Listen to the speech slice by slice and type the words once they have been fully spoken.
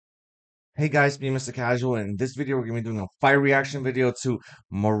Hey guys, me Mr. Casual, and in this video we're gonna be doing a fire reaction video to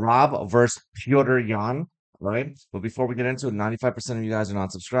Merab versus Petr Yan, right? But before we get into it, 95% of you guys are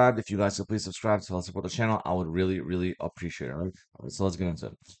not subscribed. If you guys could please subscribe to help support the channel, I would really appreciate it, right? All right, so let's get into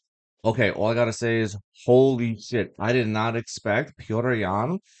it. Okay, all I gotta say is holy shit, I did not expect Petr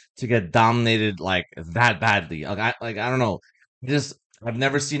Yan to get dominated like that badly. I don't know. Just I've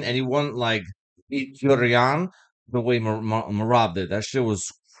never seen anyone like beat Petr Yan the way Merab did. That shit was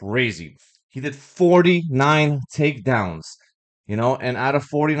crazy. He did 49 takedowns, and out of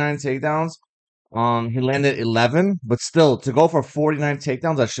 49 takedowns, he landed 11, but still to go for 49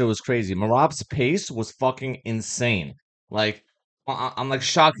 takedowns, that shit was crazy. Marab's pace was fucking insane. Like I'm like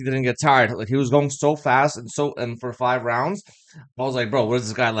shocked he didn't get tired. Like he was going so fast and for 5 rounds, I was like, bro, what is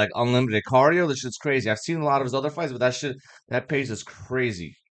this guy like unlimited cardio? This shit's crazy. I've seen a lot of his other fights, but that pace is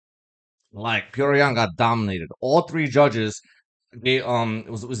crazy. Like Petr Yan got dominated. All three judges it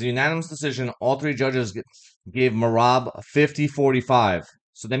was a unanimous decision. All three judges gave Merab 50-45.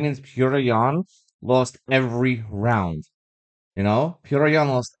 So that means Petr Yan lost every round. Petr Yan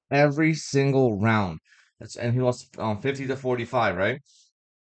lost every single round. And he lost 50-45, right?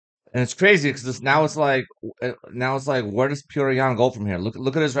 And it's crazy because now it's like where does Petr Yan go from here?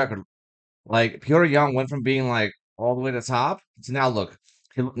 Look at his record. Like Petr Yan went from being like all the way to the top to now look.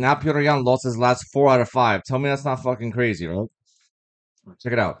 Now Petr Yan lost his last 4 out of 5. Tell me that's not fucking crazy, right?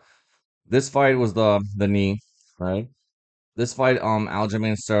 Check it out. This fight was the knee, right? This fight,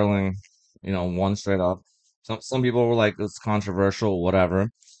 Aljamain Sterling, won straight up. Some people were like it's controversial,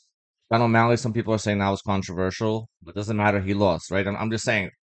 whatever. Sean O'Malley, some people are saying that was controversial, but it doesn't matter. He lost, right? I'm just saying,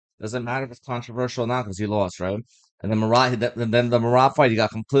 doesn't matter if it's controversial or not because he lost, right? And then then the Merab fight, he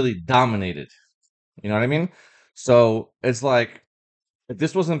got completely dominated. You know what I mean? So it's like if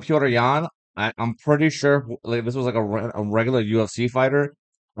this wasn't Petr Yan, I'm pretty sure like this was like a regular UFC fighter,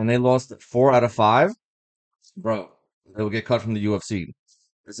 and they lost 4 out of 5. Bro, they would get cut from the UFC.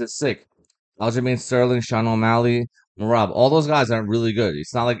 This is sick. Aljamain Sterling, Sean O'Malley, Merab, all those guys are really good.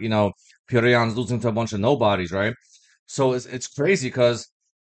 It's not like, Petr Yan's losing to a bunch of nobodies, right? So it's crazy because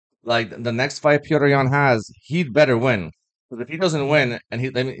like the next fight Petr Yan has, he'd better win. Because if he doesn't win,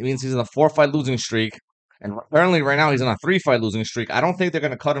 and that means he's in a 4-fight losing streak, and apparently right now he's on a 3-fight losing streak. I don't think they're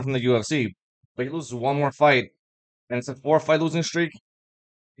gonna cut him from the UFC. But he loses one more fight, and it's a 4-fight losing streak.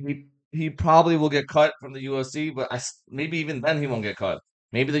 He probably will get cut from the UFC, but maybe even then he won't get cut.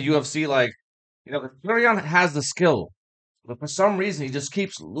 Maybe the UFC Petr Yan has the skill, but for some reason he just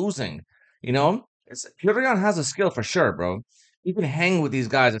keeps losing. Petr Yan has a skill for sure, bro. He can hang with these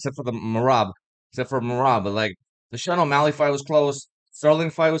guys except for Merab. But like the Sean O'Malley fight was close. Sterling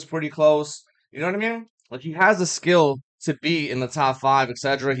fight was pretty close. You know what I mean? Like he has the skill to be in the top 5,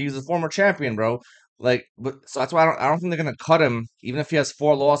 etc. He's a former champion, bro. Like, but so that's why I don't think they're gonna cut him, even if he has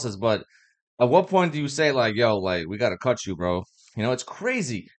 4 losses. But at what point do you say like, yo, like we gotta cut you, bro? It's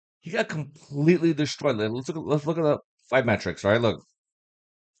crazy. He got completely destroyed. Like, let's look at the fight metrics, right? Look,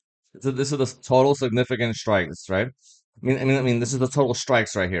 this is the total significant strikes, right? I mean, this is the total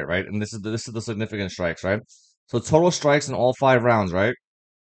strikes right here, right? And this is the significant strikes, right? So total strikes in all 5 rounds, right?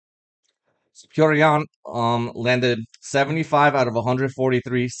 So Petr Yan landed 75 out of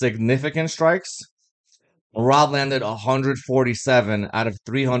 143 significant strikes. Rob landed 147 out of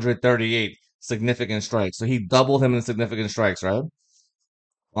 338 significant strikes. So he doubled him in significant strikes, right?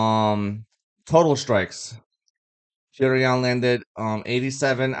 Um, Total strikes. Petr Yan landed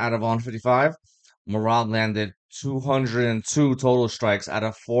 87 out of 155. Merab landed 202 total strikes out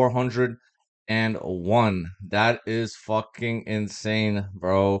of 401. That is fucking insane,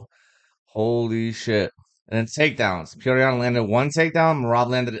 bro. Holy shit. And then takedowns. Petr Yan landed 1 takedown. Merab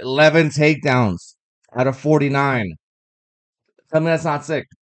landed 11 takedowns out of 49. Tell me that's not sick.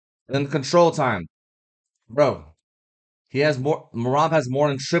 And then control time. Bro, Merab has more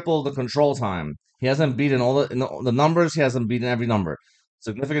than triple the control time. He hasn't beaten the numbers. He hasn't beaten every number.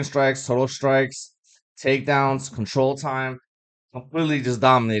 Significant strikes, total strikes, takedowns, control time. Completely just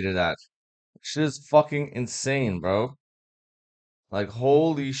dominated that. Shit is fucking insane, bro. Like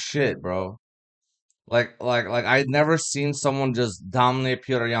holy shit, bro. Like I'd never seen someone just dominate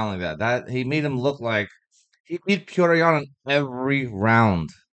Petr Yan like that. That he made him look like he beat Petr Yan in every round.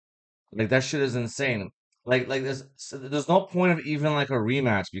 Like that shit is insane. Like there's no point of even like a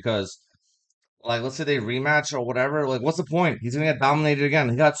rematch because like let's say they rematch or whatever. Like what's the point? He's gonna get dominated again.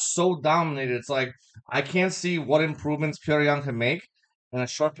 He got so dominated. It's like I can't see what improvements Petr Yan can make in a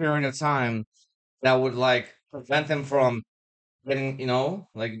short period of time that would like prevent him from getting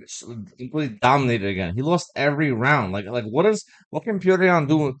like completely dominated again. He lost every round. Like what can Petr Yan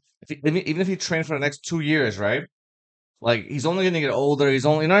do even if he trains for the next 2 years, right? Like he's only gonna get older. He's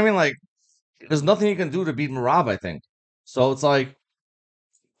only, you know what I mean? Like There's nothing he can do to beat Merab, I think. So it's like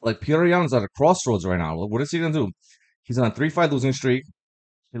Petr Yan's at a crossroads right now. What is he gonna do? He's on a 3-fight losing streak.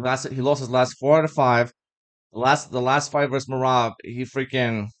 He lost his last 4 out of 5. The last fight versus Merab, he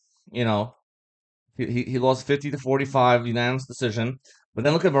freaking, you know, he lost 50-45 unanimous decision. But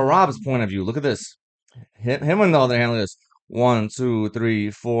then look at Merab's point of view. Look at this. Him on the other hand, look at this. 1, 2,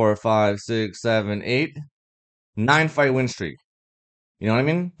 3, 4, 5, 6, 7, 8, 9-fight win streak. You know what I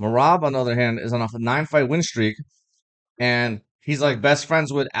mean? Merab, on the other hand, is on a 9-fight win streak, and he's like best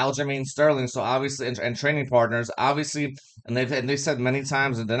friends with Aljamain Sterling. So obviously, and training partners, obviously, and they said many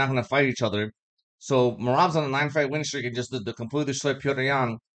times that they're not going to fight each other. So Merab's on a 9-fight win streak and just the completely destroyed Petr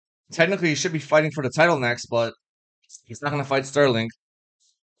Yan. Technically, he should be fighting for the title next, but he's not going to fight Sterling.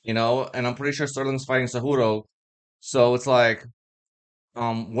 And I'm pretty sure Sterling's fighting Cejudo. So it's like,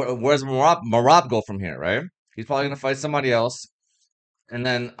 where's Merab go from here, right? He's probably going to fight somebody else. And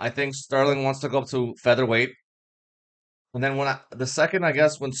then I think Sterling wants to go up to featherweight. And then the second, I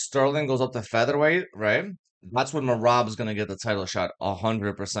guess, when Sterling goes up to featherweight, right? That's when Merab's gonna get the title shot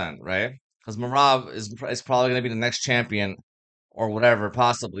 100%, right? Because Merab is probably gonna be the next champion or whatever,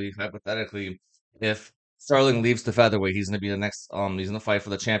 possibly hypothetically, if Sterling leaves the featherweight, he's gonna be the next. He's gonna fight for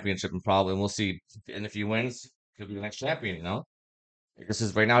the championship and probably, and we'll see. And if he wins, he'll be the next champion.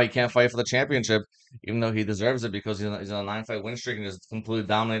 Because right now he can't fight for the championship, even though he deserves it because he's on a 9-fight win streak and just completely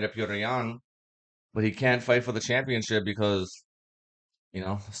dominated Petr Yan. But he can't fight for the championship because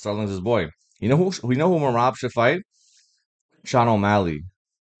Sterling's his boy. We know who Merab should fight? Sean O'Malley.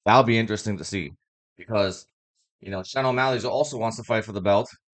 That'll be interesting to see because Sean O'Malley also wants to fight for the belt,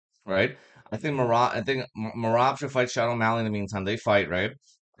 right? I think Merab should fight Sean O'Malley in the meantime. They fight, right?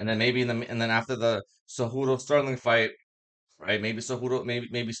 And then and then after the Cejudo Sterling fight, right? Maybe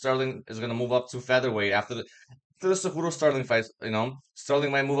Sterling is gonna move up to featherweight after the Cejudo Sterling fight.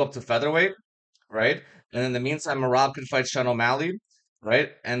 Sterling might move up to featherweight, right? And in the meantime, Merab could fight Sean O'Malley,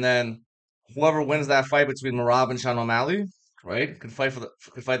 right? And then whoever wins that fight between Merab and Sean O'Malley, right, could fight for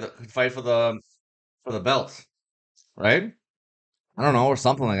the belt, right? I don't know, or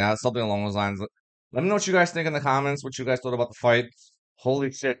something like that, something along those lines. Let me know what you guys think in the comments. What you guys thought about the fight?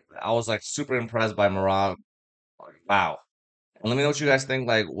 Holy shit, I was like super impressed by Merab. Like, wow. And let me know what you guys think,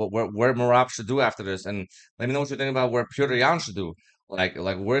 like where Merab should do after this, and let me know what you think about where Petr Yan should do. Like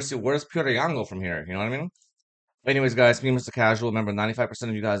where's Petr Yan go from here? You know what I mean? Anyways, guys, me, Mr. Casual. Remember, 95%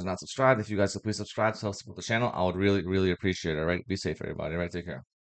 of you guys are not subscribed. If you guys could please subscribe to help support the channel, I would really, really appreciate it. All right, be safe, everybody. All right, take care.